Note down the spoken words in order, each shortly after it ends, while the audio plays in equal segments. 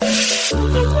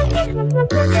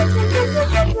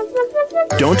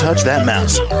Don't touch that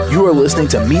mouse. You are listening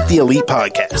to Meet the Elite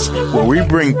Podcast, where we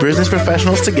bring business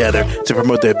professionals together to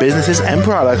promote their businesses and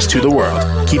products to the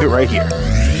world. Keep it right here.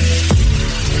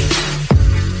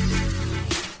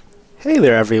 Hey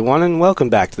there, everyone, and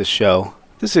welcome back to the show.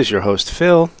 This is your host,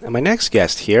 Phil, and my next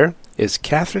guest here is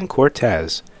Catherine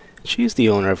Cortez. She's the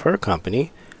owner of her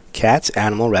company, Cat's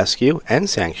Animal Rescue and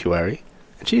Sanctuary,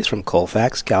 and she's from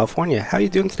Colfax, California. How are you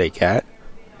doing today, Cat?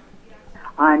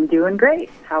 I'm doing great.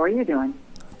 How are you doing?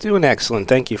 Doing excellent.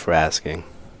 Thank you for asking.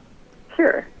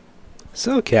 Sure.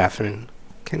 So, Catherine,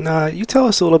 can you tell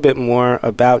us a little bit more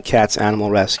about Cat's Animal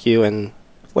Rescue and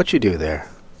what you do there?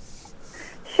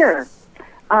 Sure.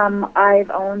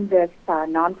 I've owned this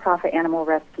nonprofit animal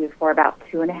rescue for about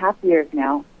 2.5 years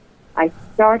now. I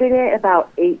started it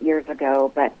about 8 years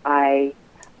ago, but I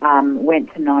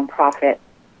went to nonprofit,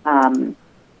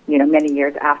 many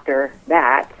years after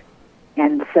that.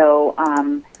 And so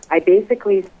I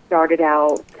basically started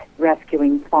out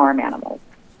rescuing farm animals.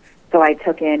 So I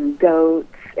took in goats,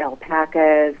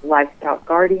 alpacas, livestock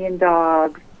guardian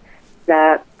dogs,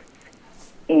 ducks,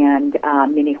 and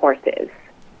mini horses.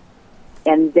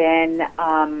 And then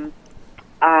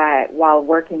while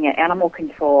working at animal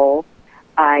control,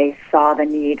 I saw the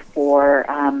need for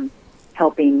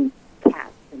helping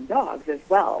cats and dogs as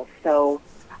well. So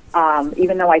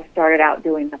even though I started out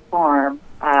doing the farm,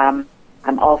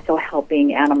 I'm also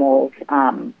helping animals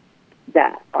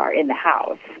that are in the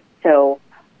house. So,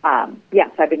 yes,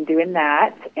 I've been doing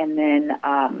that. And then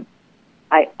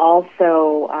I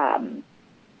also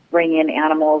bring in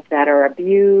animals that are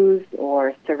abused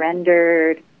or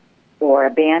surrendered or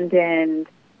abandoned.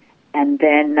 And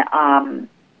then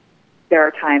there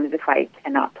are times if I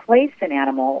cannot place an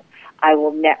animal, I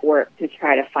will network to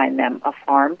try to find them a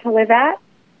farm to live at.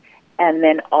 And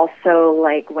then also,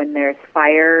 like when there's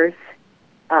fires,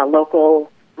 local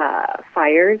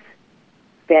fires,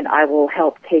 then I will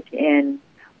help take in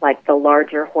like the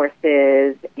larger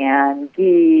horses and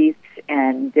geese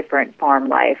and different farm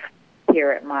life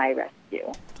here at my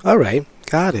rescue. All right,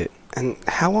 got it. And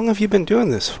how long have you been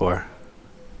doing this for?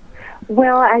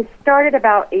 Well, I started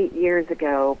about 8 years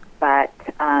ago, but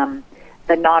the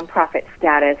nonprofit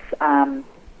status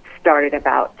started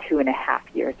about 2.5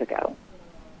 years ago.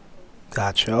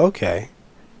 Gotcha, okay.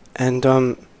 And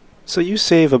so you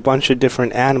save a bunch of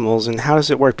different animals, and how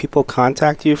does it work? People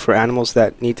contact you for animals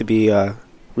that need to be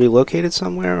relocated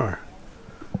somewhere, or?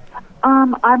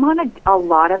 I'm on a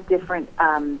lot of different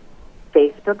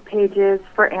Facebook pages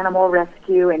for animal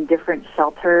rescue in different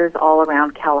shelters all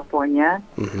around California.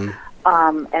 Mm-hmm.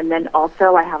 And then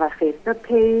also I have a Facebook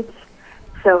page,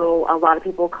 so a lot of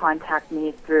people contact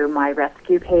me through my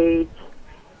rescue page,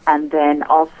 and then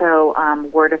also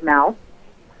word of mouth.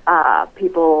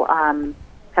 People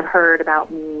have heard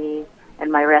about me and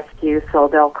my rescue, so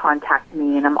they'll contact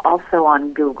me, and I'm also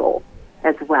on Google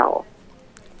as well.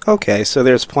 Okay, so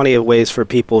there's plenty of ways for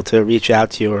people to reach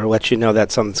out to you or let you know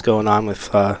that something's going on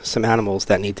with some animals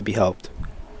that need to be helped.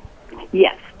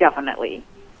 Yes, definitely.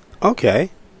 Okay.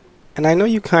 And I know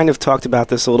you kind of talked about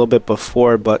this a little bit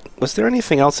before, but was there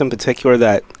anything else in particular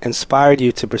that inspired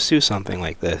you to pursue something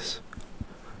like this?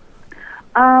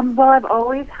 Well, I've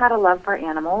always had a love for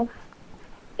animals.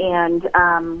 And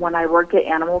when I worked at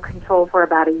animal control for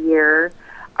about a year,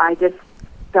 I just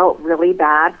felt really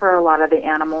bad for a lot of the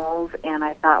animals, and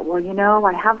I thought, well,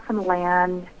 I have some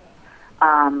land,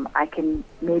 I can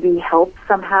maybe help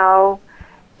somehow,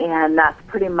 and that's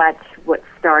pretty much what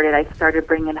started. I started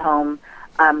bringing home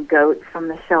goats from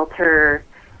the shelter,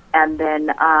 and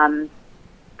then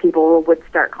people would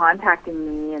start contacting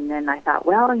me, and then I thought,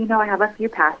 I have a few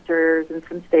pastures and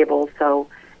some stables, so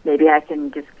maybe I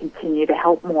can just continue to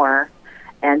help more.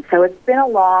 And so it's been a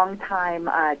long time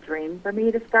dream for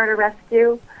me to start a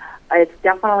rescue. It's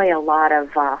definitely a lot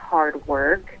of hard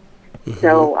work. Mm-hmm.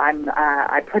 So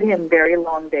I put in very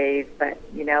long days, but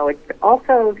it's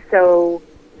also so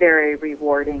very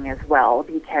rewarding as well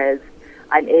because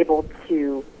I'm able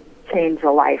to change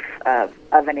the life of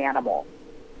an animal.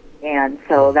 And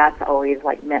so that's always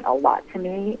meant a lot to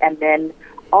me. And then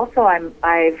also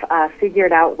I've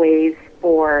figured out ways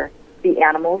for the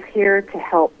animals here to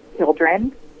help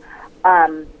children.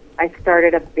 I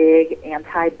started a big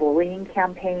anti-bullying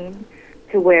campaign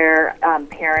to where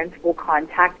parents will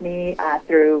contact me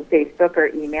through Facebook or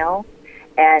email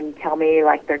and tell me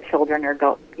their children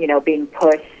are being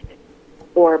pushed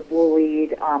or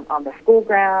bullied on the school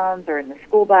grounds or in the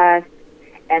school bus.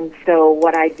 And so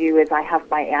what I do is I have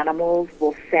my animals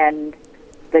will send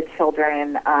the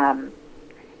children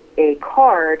a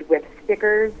card with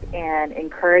stickers and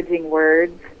encouraging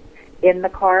words in the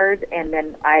card, and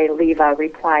then I leave a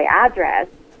reply address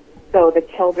so the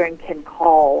children can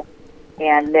call,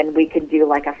 and then we can do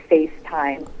like a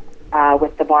FaceTime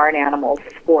with the barn animals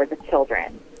for the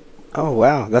children. Oh,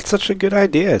 wow. That's such a good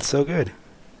idea. It's so good.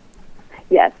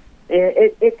 Yes.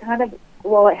 It kind of,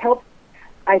 well, it helps.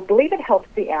 I believe it helps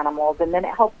the animals, and then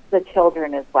it helps the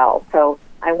children as well. So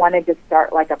I wanted to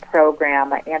start like a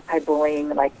program, an anti-bullying,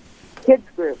 like kids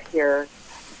group here.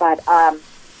 But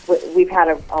we've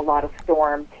had a lot of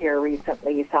storms here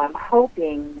recently, so I'm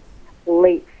hoping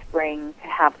late spring to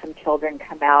have some children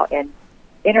come out and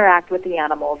interact with the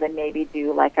animals and maybe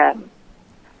do like a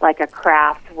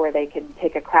craft where they can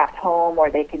take a craft home,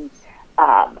 or they can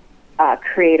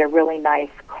create a really nice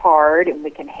card and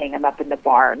we can hang them up in the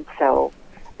barn. So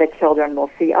the children will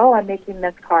see, oh, I'm making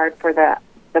this card for the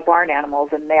barn animals,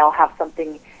 and they'll have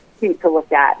something cute to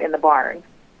look at in the barn.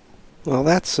 Well,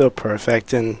 that's so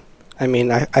perfect. And I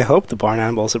mean, I hope the barn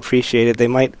animals appreciate it. They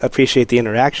might appreciate the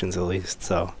interactions at least.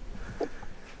 So.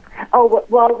 Oh,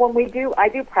 well, I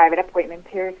do private appointments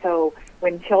here. So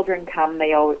when children come,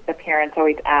 the parents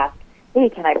always ask, hey,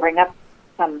 can I bring up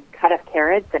some cut-up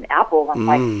carrots and apples? I'm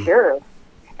like, sure.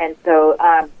 And so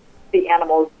the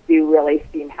animals do really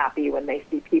seem happy when they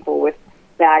see people with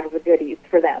bags of goodies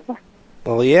for them.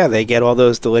 Well, yeah, they get all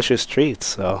those delicious treats,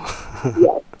 so.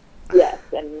 Yes,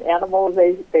 and animals,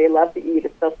 they love to eat,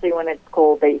 especially when it's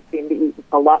cold. They seem to eat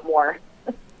a lot more.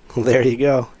 Well, there you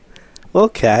go. Well,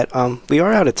 Kat, we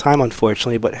are out of time,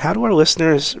 unfortunately, but how do our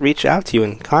listeners reach out to you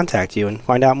and contact you and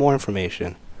find out more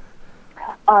information?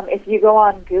 If you go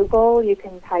on Google, you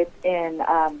can type in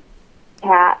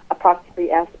Cat,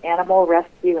 apostrophe S, Animal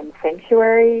Rescue and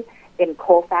Sanctuary in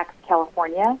Colfax,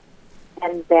 California,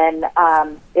 and then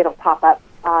it'll pop up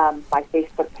my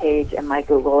Facebook page and my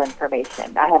Google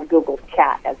information. I have Google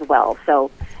Chat as well, so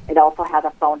it also has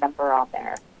a phone number on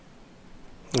there.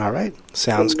 All right.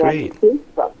 Sounds great.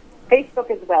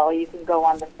 Facebook as well. You can go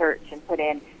on the search and put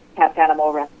in Cat's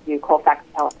Animal Rescue, Colfax,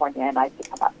 California, and I should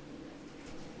come up.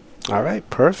 All right.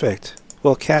 Perfect.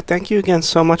 Well, Kat, thank you again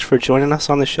so much for joining us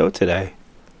on the show today.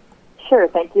 Sure.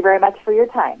 Thank you very much for your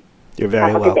time. You're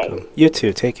very welcome. You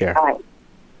too. Take care. All right.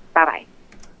 Bye-bye.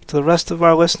 To the rest of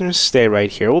our listeners, stay right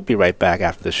here. We'll be right back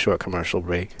after this short commercial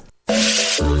break.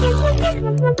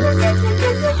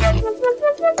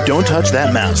 Don't touch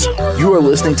that mouse. You are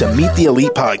listening to Meet the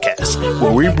Elite Podcast,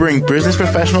 where we bring business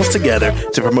professionals together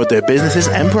to promote their businesses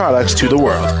and products to the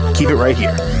world. Keep it right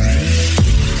here.